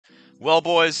Well,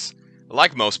 boys,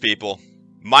 like most people,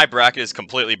 my bracket is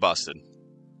completely busted.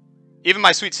 Even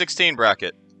my Sweet 16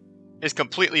 bracket is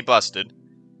completely busted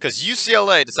because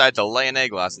UCLA decided to lay an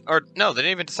egg last night. Or, no, they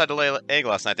didn't even decide to lay an egg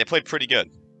last night. They played pretty good.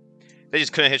 They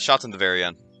just couldn't hit shots in the very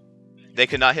end. They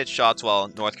could not hit shots while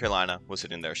North Carolina was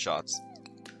hitting their shots.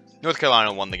 North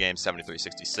Carolina won the game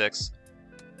 73-66.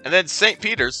 And then St.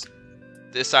 Peters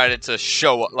decided to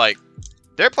show up. Like,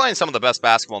 they're playing some of the best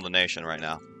basketball in the nation right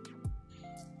now.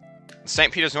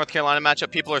 St. Peters North Carolina matchup,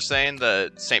 people are saying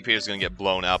that St. Peters is going to get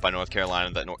blown out by North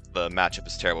Carolina, that the matchup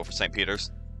is terrible for St.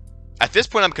 Peters. At this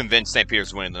point, I'm convinced St. Peters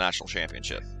is winning the national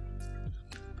championship.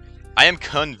 I am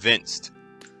convinced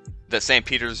that St.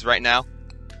 Peters right now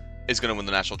is going to win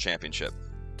the national championship.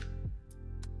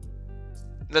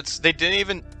 They didn't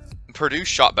even... Purdue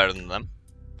shot better than them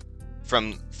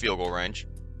from field goal range.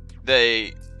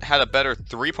 They had a better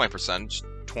three-point percentage,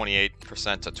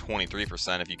 28% to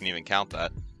 23%, if you can even count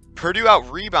that. Purdue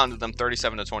out-rebounded them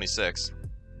 37-26,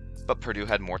 but Purdue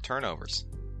had more turnovers.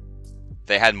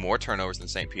 They had more turnovers than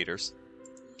St. Peters.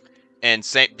 And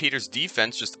St. Peters'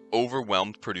 defense just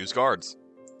overwhelmed Purdue's guards.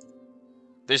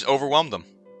 They just overwhelmed them.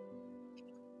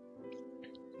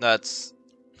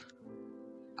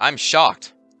 I'm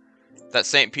shocked that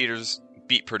St. Peters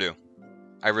beat Purdue.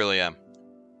 I really am.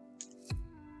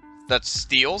 That's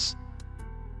steals.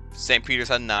 St. Peters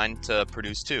had 9 to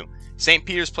Purdue's 2. St.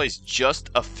 Peters plays just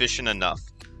efficient enough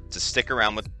to stick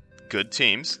around with good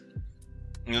teams,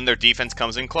 and then their defense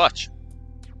comes in clutch.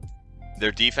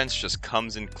 Their defense just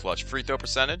comes in clutch. Free throw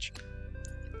percentage,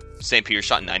 St. Peters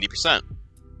shot 90%.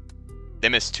 They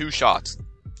missed 2 shots.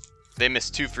 They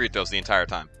missed 2 free throws the entire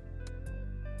time.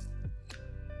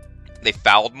 They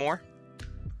fouled more.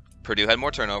 Purdue had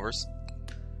more turnovers.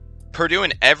 Purdue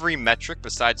in every metric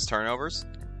besides turnovers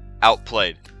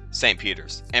outplayed St.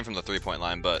 Peters, and from the three-point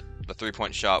line, but the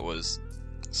three-point shot was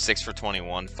 6 for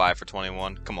 21, 5 for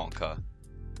 21. Come on, cuh.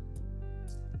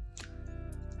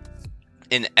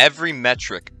 In every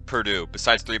metric, Purdue,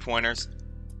 besides three-pointers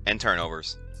and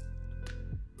turnovers,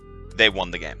 they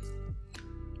won the game.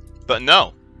 But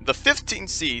no, the 15th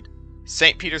seed,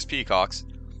 St. Peters Peacocks,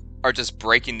 are just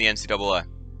breaking the NCAA.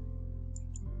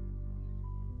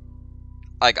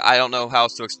 Like, I don't know how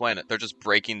else to explain it. They're just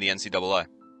breaking the NCAA.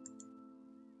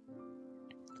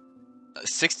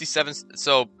 67.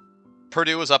 So,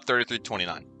 Purdue was up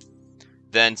 33-29.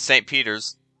 Then St.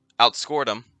 Peters outscored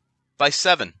them by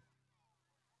 7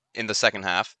 in the second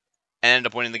half and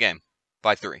ended up winning the game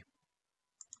by 3.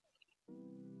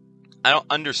 I don't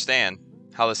understand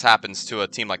how this happens to a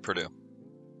team like Purdue.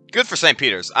 Good for St.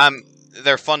 Peters.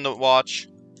 They're fun to watch.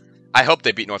 I hope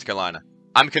they beat North Carolina.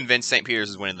 I'm convinced St. Peters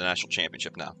is winning the national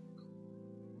championship now.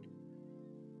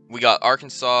 We got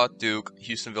Arkansas, Duke,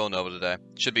 Houston, Villanova today.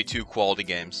 Should be 2 quality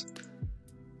games.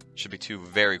 Should be 2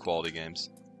 very quality games.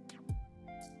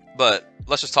 But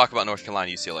let's just talk about North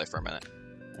Carolina, UCLA for a minute.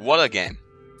 What a game.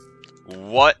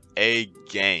 What a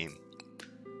game.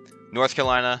 North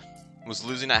Carolina was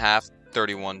losing at half,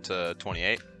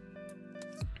 31-28.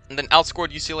 And then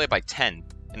outscored UCLA by 10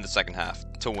 in the second half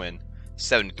to win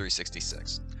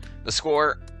 73-66. The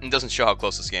score doesn't show how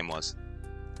close this game was.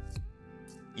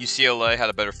 UCLA had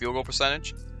a better field goal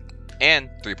percentage and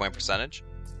three-point percentage.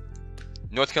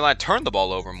 North Carolina turned the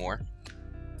ball over more,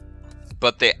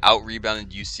 but they out-rebounded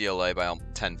UCLA by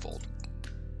tenfold.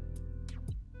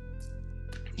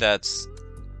 That's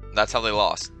how they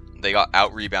lost. They got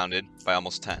out-rebounded by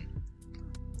almost 10.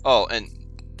 Oh, and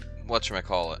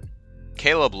whatchamacallit?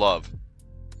 Caleb Love.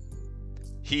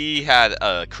 He had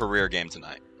a career game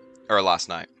tonight. Or last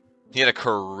night. He had a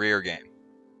career game.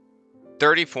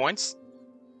 30 points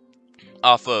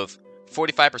off of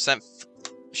 45%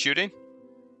 shooting.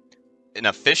 An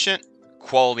efficient,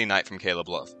 quality night from Caleb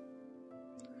Love.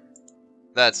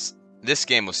 This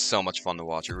game was so much fun to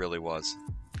watch. It really was.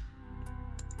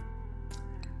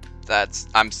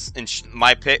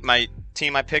 My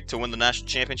team I picked to win the national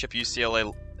championship,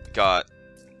 UCLA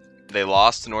they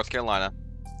lost to North Carolina.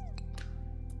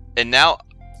 And now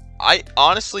I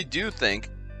honestly do think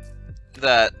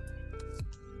that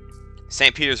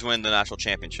St. Peters win the national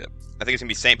championship. I think it's going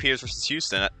to be St. Peters versus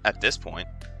Houston at this point.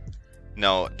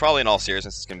 No, probably in all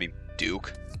seriousness, it's going to be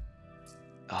Duke.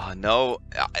 No,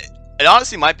 it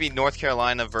honestly might be North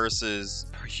Carolina versus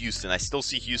Houston. I still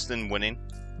see Houston winning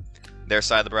their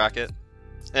side of the bracket.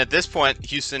 And at this point,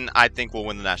 Houston, I think, will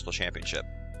win the national championship.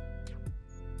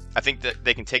 I think that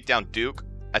they can take down Duke.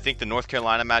 I think the North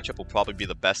Carolina matchup will probably be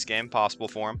the best game possible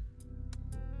for them.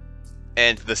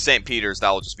 And the St. Peters, that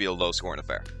will just be a low-scoring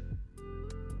affair.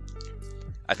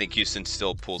 I think Houston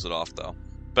still pulls it off, though.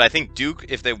 But I think Duke,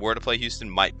 if they were to play Houston,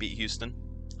 might beat Houston.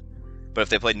 But if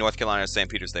they played North Carolina or St.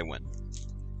 Peters, they win.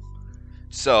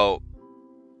 So,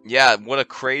 yeah, what a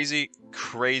crazy,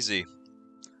 crazy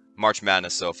March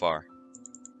Madness so far.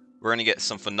 We're going to get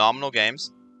some phenomenal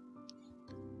games.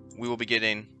 We will be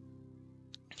getting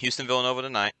Houston-Villanova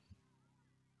tonight.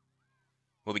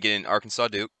 We'll be getting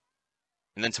Arkansas-Duke.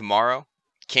 And then tomorrow,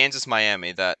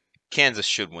 Kansas-Miami. That Kansas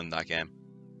should win that game.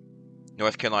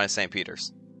 North Carolina-St.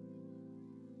 Peters.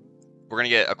 We're going to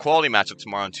get a quality matchup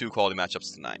tomorrow and 2 quality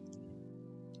matchups tonight.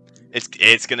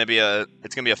 It's going to be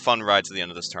a fun ride to the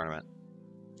end of this tournament.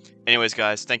 Anyways,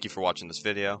 guys, thank you for watching this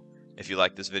video. If you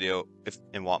like this video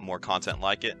and want more content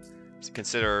like it,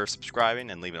 consider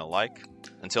subscribing and leaving a like.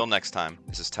 Until next time,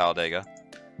 this is Talladega,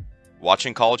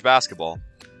 watching college basketball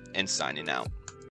and signing out.